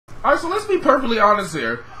Alright, so let's be perfectly honest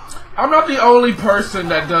here. I'm not the only person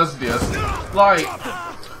that does this. Like,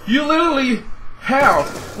 you literally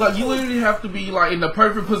have to be like in the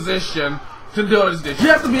perfect position to do this. You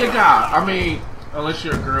have to be a guy. I mean, unless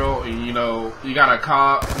you're a girl and you know you got a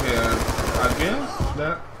cock, and I guess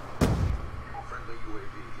that.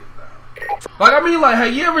 Like, I mean, like,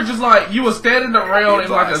 have you ever just like you were standing around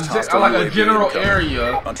in like a general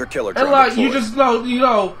area, and like you just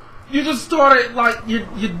you just started like your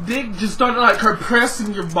dick just started like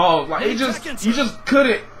compressing your balls, like you just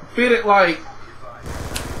couldn't fit it, like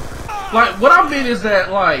what I mean is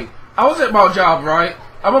that, like, I was at my job, right?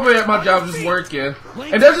 I'm up at my job just working,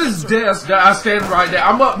 and there's this desk that I stand right there.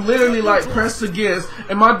 I'm up literally like pressed against,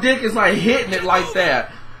 and my dick is like hitting it like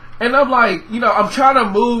that. And I'm like, you know, I'm trying to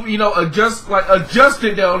move, you know, adjust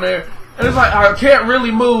it down there, and it's like I can't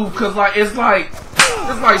really move because like it's like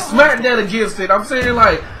smack that against it. I'm saying,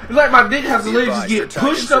 like, it's like my dick has to literally just get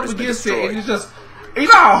pushed up against it, and it's just, you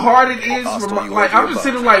know how hard it is for my, like, I'm just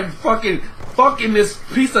sitting like fucking this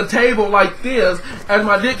piece of table like this as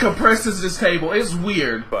my dick compresses this table. It's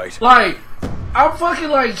weird. Like, I'm fucking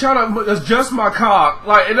like trying to adjust my cock,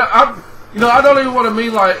 like, and I'm, you know, I don't even want to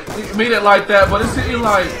mean it like that, but it's sitting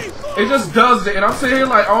like, it just does it, and I'm sitting here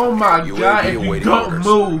like, oh my god, if you don't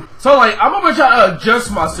move. So like, I'm gonna try to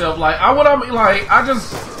adjust myself. Like, I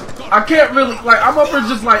can't really, like, I'm up here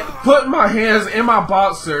just like putting my hands in my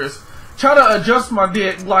boxers, try to adjust my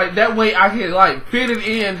dick, like, that way I can like fit it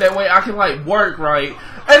in, that way I can like work right.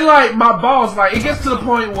 And like my balls, like, it gets to the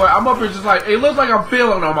point where I'm up here just like, it looks like I'm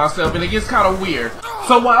feeling on myself, and it gets kind of weird.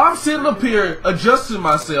 So while I'm sitting up here adjusting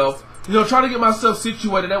myself, you know, trying to get myself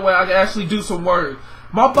situated, that way I can actually do some work,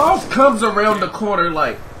 my boss comes around the corner,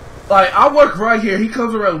 like I work right here, he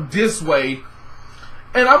comes around this way,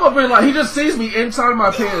 and I'm up here like, he just sees me inside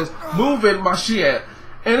my pants, moving my shit,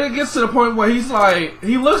 and it gets to the point where he's like,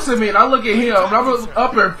 he looks at me, and I look at him, and I'm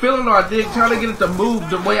up here feeling on my dick, trying to get it to move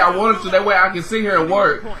the way I want it to, that way I can sit here and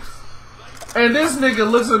work. And this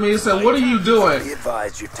nigga looks at me and said, "What are you doing?" Be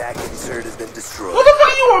advised, your tag insert has been destroyed. What the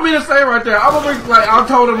fuck you want me to say right there? I'm over, like, I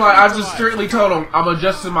told him, like, I just strictly told him I'm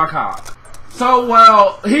adjusting my cock. So,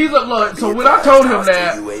 well, so when I told him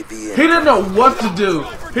that, he didn't know what to do.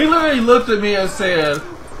 He literally looked at me and said,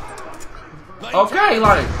 okay,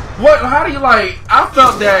 like, what, how do you, like, I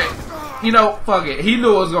felt that, you know, fuck it. He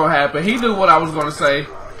knew what was gonna happen. He knew what I was gonna say.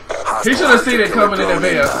 He should have seen it coming in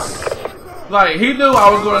advance. Like, he knew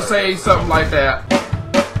I was gonna say something like that.